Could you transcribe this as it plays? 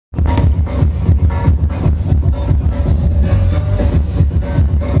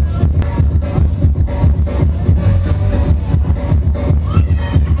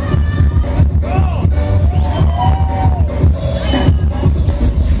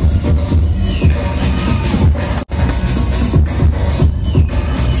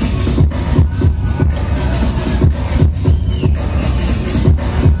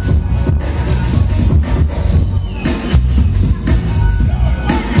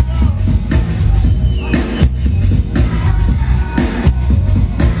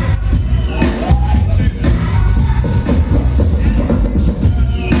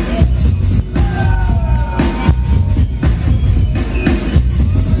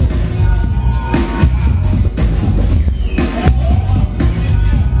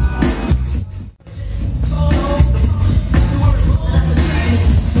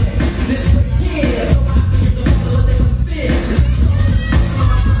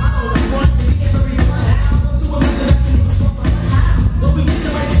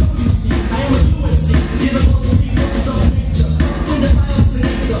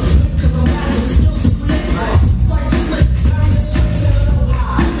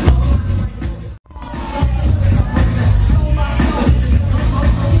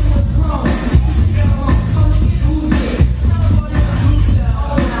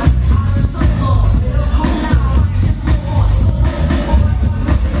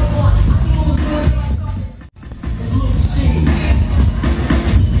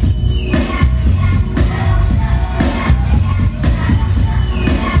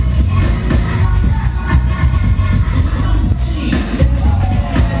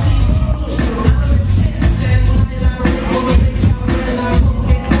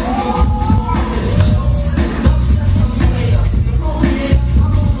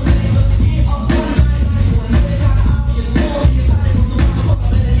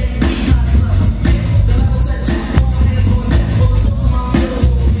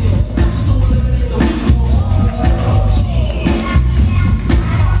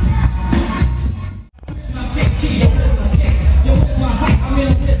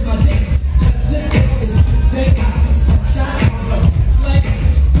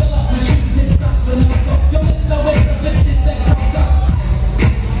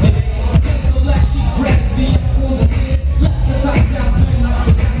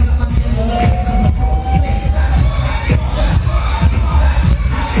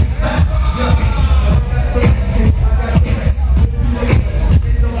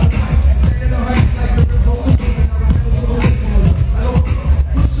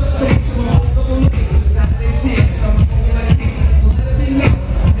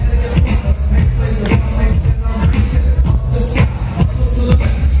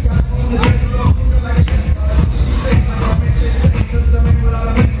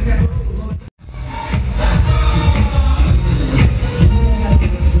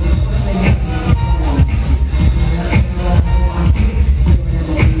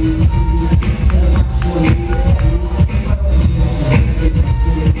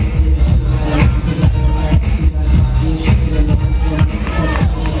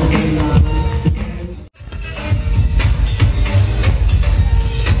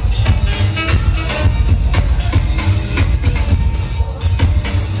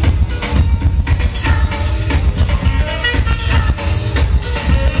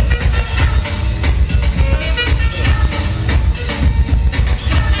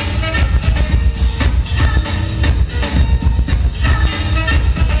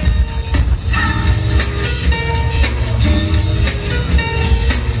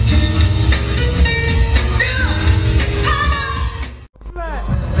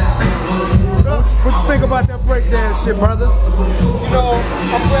shit, brother. You know,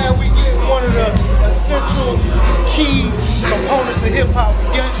 I'm glad we get one of the essential key components of hip hop.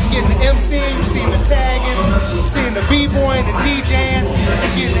 Getting the MCing, you seen the tagging, you seen the b-boying, the DJing,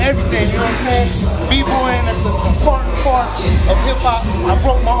 you're getting everything, you know what I'm saying? B-boying, that's an important part of hip hop. I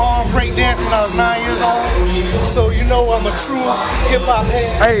broke my arm breakdance when I was 9 years old, so you know I'm a true hip hop head.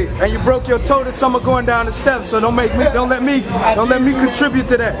 Hey, and you broke your toe this summer going down the steps, so don't let me contribute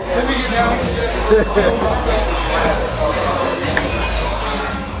to that. Let me get down the steps.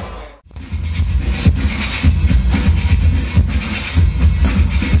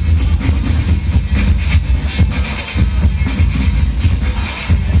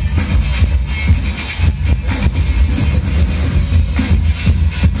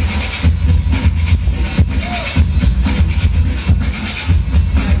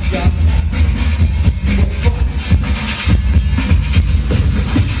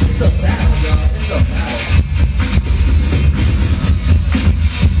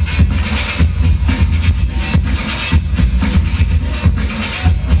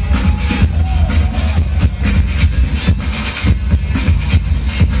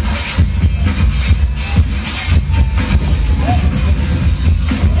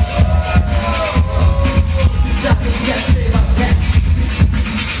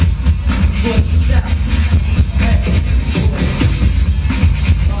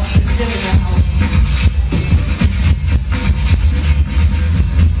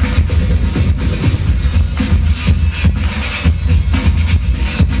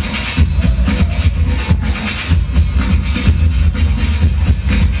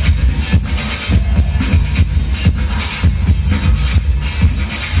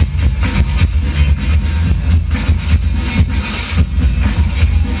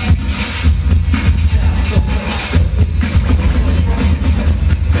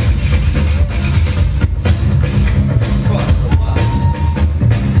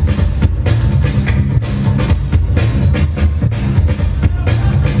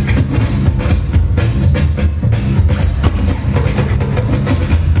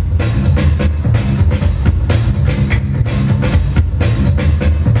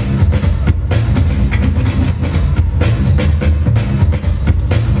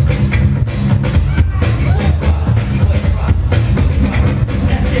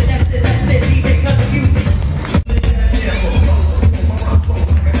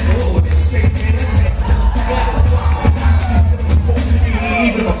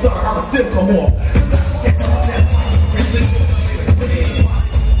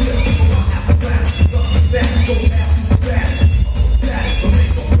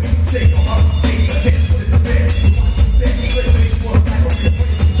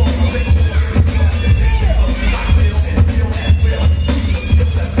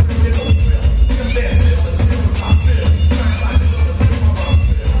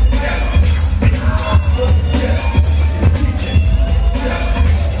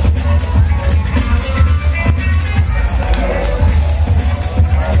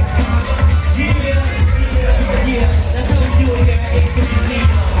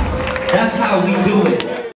 That's how we do it.